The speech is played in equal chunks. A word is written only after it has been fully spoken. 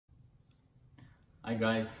Hi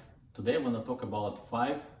guys, today I want to talk about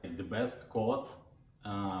 5 the best coats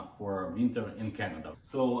for winter in Canada.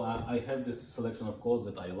 So I have this selection of coats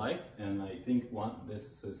that I like, and I think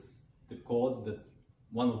this is the coats that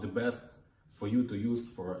one of the best for you to use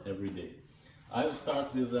for every day. I'll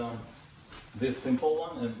start with this simple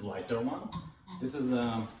one and lighter one. This is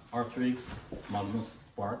Arcteryx Magnus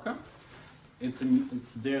Parka. It's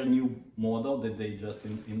their new model that they just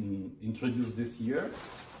introduced this year.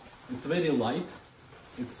 It's very light,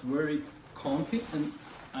 it's very comfy and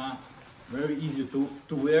very easy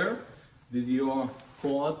to wear with your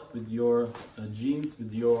coat, with your jeans,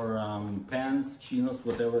 with your pants, chinos,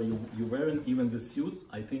 whatever you wear, and even with suits.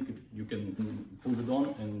 I think you can put it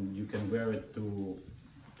on and you can wear it to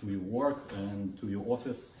your work and to your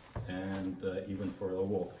office and even for a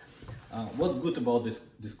walk. What's good about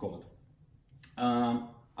this coat?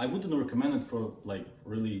 I wouldn't recommend it for like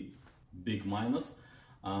really big minus.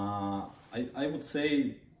 I would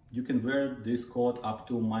say you can wear this coat up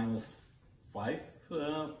to -5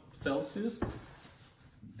 Celsius.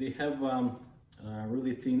 They have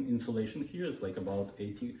really thin insulation here. It's like about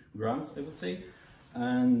 80 grams, I would say.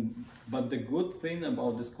 But the good thing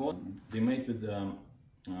about this coat, they made with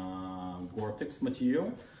Arcteryx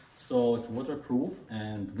material, so it's waterproof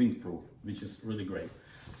and windproof, which is really great.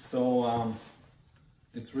 So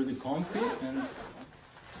it's really comfy and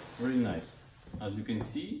really nice. As you can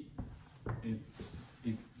see,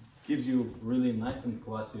 it gives you really nice and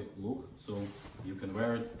classy look, so you can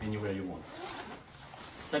wear it anywhere you want.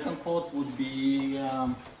 Second coat would be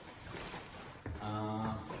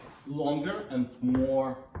longer and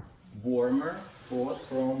more warmer coat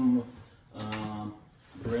from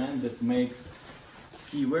brand that makes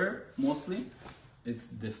ski wear mostly. It's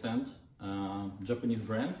Descente, Japanese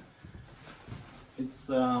brand. It's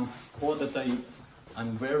a coat that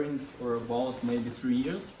I'm wearing for about maybe 3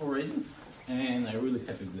 years already, and I'm really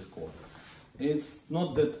happy with this coat. It's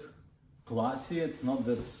not that classy, it's not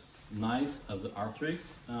that nice as the Arcteryx,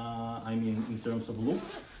 I mean in terms of look,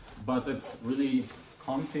 but it's really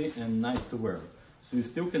comfy and nice to wear. So you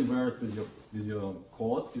still can wear it with your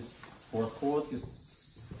coat, your sport coat, you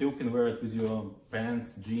still can wear it with your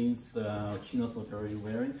pants, jeans, chinos, whatever you're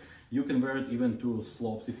wearing. You can wear it even to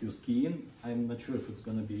slopes if you're skiing. I'm not sure if it's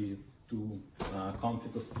gonna be too comfy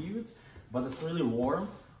to ski with, but it's really warm.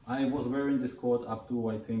 I was wearing this coat up to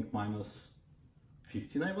I think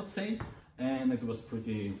 -15, I would say, and it was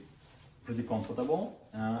pretty comfortable.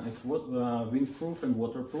 It's windproof and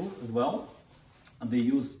waterproof as well. And they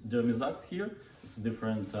use Therme here. It's a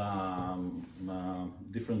different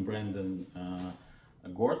brand than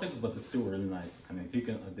Gore-Tex, but it's still really nice. I mean,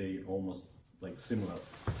 they almost like similar.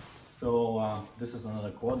 So this is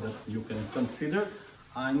another coat that you can consider.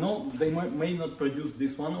 I know they may not produce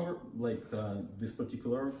this one or like this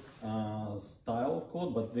particular style of coat,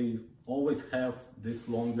 but they always have this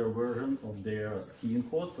longer version of their skiing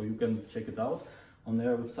coat, so you can check it out on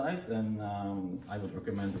their website, and I would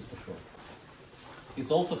recommend this for sure.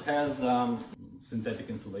 It also has synthetic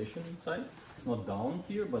insulation inside. It's not down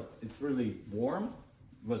here, but it's really warm,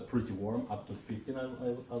 but pretty warm, up to 15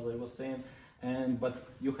 as I was saying. But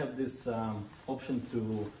you have this option to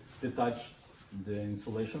detach the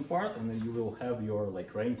insulation part, and then you will have your like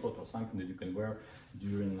raincoat or something that you can wear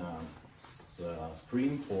during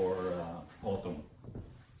spring or autumn.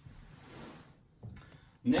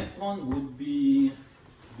 Next one would be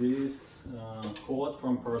this coat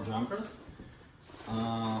from Parajumpers.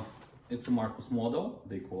 It's a Markus model.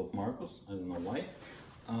 They call it Markus. I don't know why.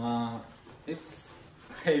 It's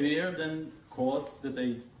heavier than coats that I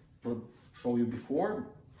show you before,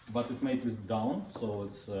 but it's made with down, so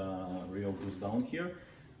it's real goose down here,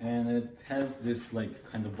 and it has this like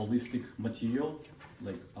kind of ballistic material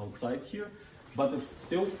like outside here, but it's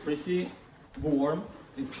still pretty warm.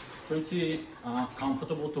 It's pretty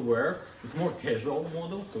comfortable to wear. It's more casual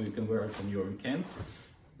model, so you can wear it on your weekends,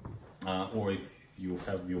 or if you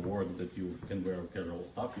have your work that you can wear casual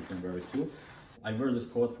stuff, you can wear it too. I wear this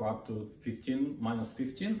coat for up to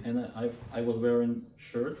 -15, and I was wearing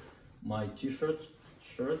my t-shirt,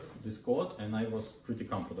 this coat, and I was pretty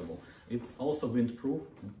comfortable. It's also windproof.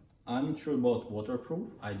 I'm not sure about waterproof.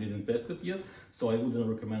 I didn't test it yet, so I wouldn't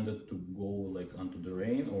recommend it to go like onto the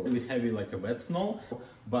rain or really heavy like a wet snow.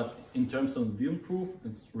 But in terms of windproof,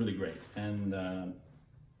 it's really great, and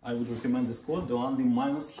I would recommend this coat. The only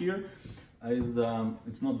minus here is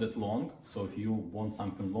it's not that long, so if you want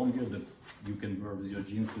something longer that you can wear with your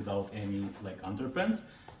jeans without any like underpants,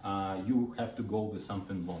 you have to go with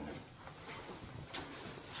something longer.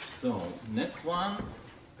 So next one,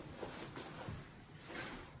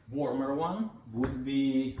 warmer one, would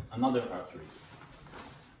be another Arcteryx.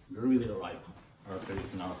 Really light.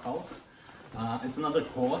 Arcteryx in our house. It's another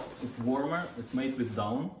coat, it's warmer, it's made with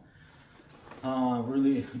down,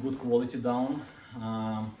 really good quality down.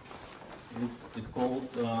 It's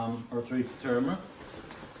called Arcteryx Therme.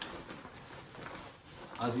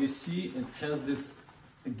 As you see, it has this,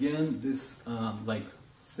 again, this like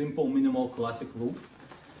simple, minimal, classic look,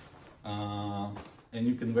 and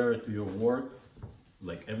you can wear it to your work,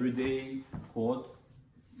 like everyday coat.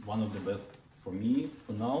 One of the best for me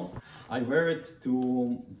for now. I wear it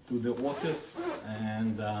to the office,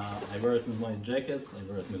 and I wear it with my jackets, I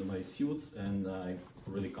wear it with my suits, and I'm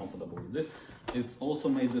really comfortable with this. It's also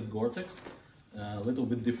made with Gore-Tex, a little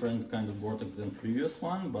bit different kind of Gore-Tex than previous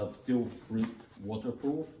one, but still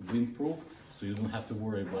waterproof, windproof, so you don't have to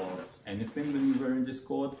worry about anything when you're wearing this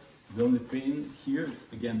coat. The only thing here is,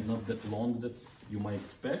 again, not that long that you might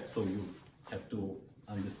expect, so you have to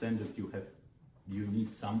understand that you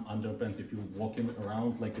need some underpants if you're walking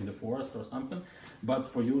around like in the forest or something, but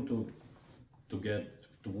for you to get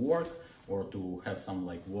to work or to have some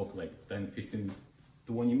like walk like 10, 15,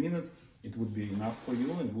 20 minutes, it would be enough for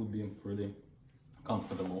you and would be really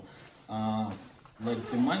comfortable.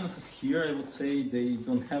 Like the minuses here, I would say they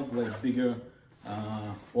don't have like bigger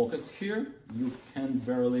pockets here. You can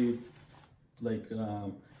barely like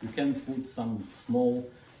you can put some small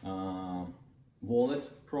wallet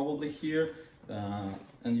probably here,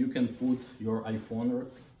 and you can put your iPhone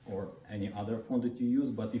or any other phone that you use.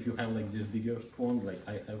 But if you have like this bigger phone, like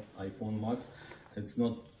I have iPhone Max, it's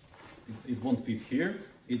not, it won't fit here.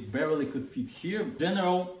 It barely could fit here. In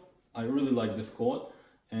general, I really like this coat,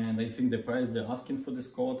 and I think the price they're asking for this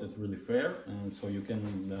coat is really fair. And so you can,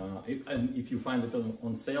 and if you find it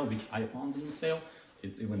on sale, which I found on sale,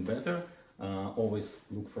 it's even better. Always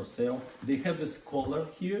look for sale. They have this collar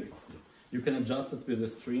here. You can adjust it with the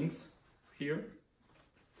strings here,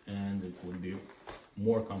 and it will be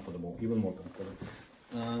more comfortable, even more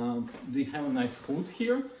comfortable. They have a nice hood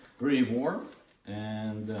here, really warm,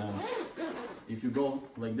 and if you go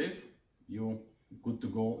like this, you're good to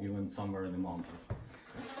go even somewhere in the mountains.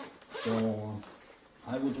 So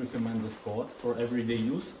I would recommend this coat for everyday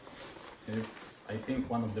use. It's, I think,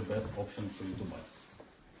 one of the best options for you to buy.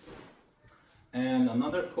 And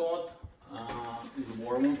another coat is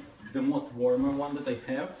warm. The most warmer one that I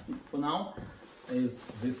have for now is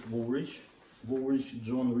this Woolrich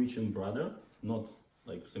John Rich and Brother, not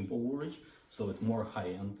like simple Woolrich, so it's more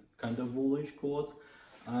high-end kind of Woolrich coats.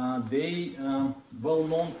 They well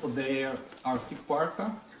known for their Arctic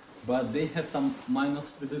Parka, but they have some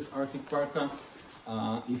minus with this Arctic Parka.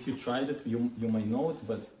 If you tried it, you might know it,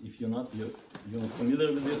 but if you're not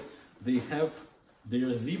familiar with this, they have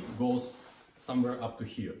their zip goes somewhere up to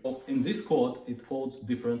here. So in this coat, it folds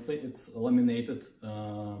differently. It's a laminated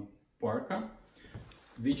Parka,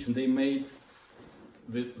 which they made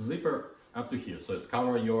with zipper up to here, so it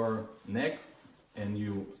covers your neck and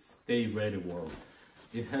you stay very warm.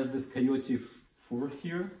 It has this coyote fur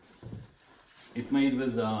here. It's made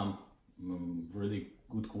with really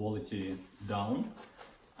good quality down,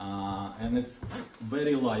 and it's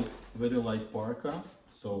very light Parka,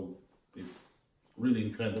 so it's really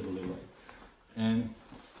incredibly light. And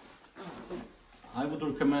I would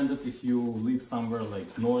recommend it if you live somewhere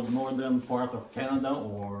like northern part of Canada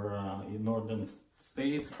or in northern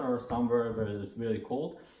states or somewhere where it's very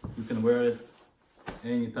cold. You can wear it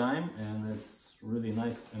anytime, and it's really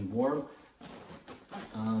nice and warm.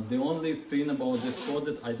 The only thing about this coat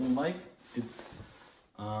that I don't like, it's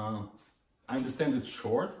I understand it's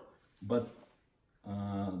short, but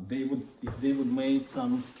if they would make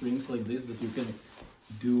some strings like this that you can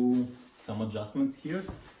do some adjustments here,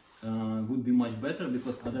 would be much better,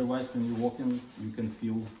 because otherwise when you're walking you can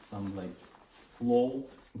feel some like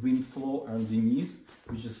wind flow around the knees,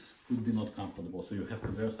 which could be not comfortable. So you have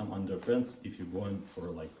to wear some underpants if you're going for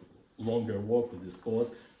like longer walk with this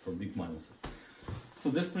coat for big minuses. So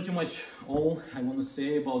that's pretty much all I want to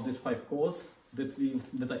say about these 5 coats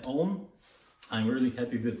that I own. I'm really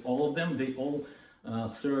happy with all of them. They all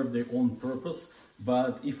serve their own purpose.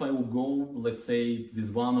 But if I would go, let's say,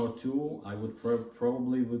 with 1 or 2, I would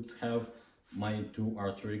probably would have my 2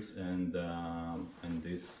 Arcteryx and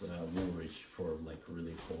this Woolrich for like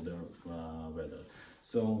really colder weather.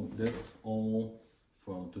 So that's all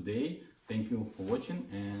for today. Thank you for watching,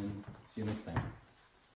 and see you next time.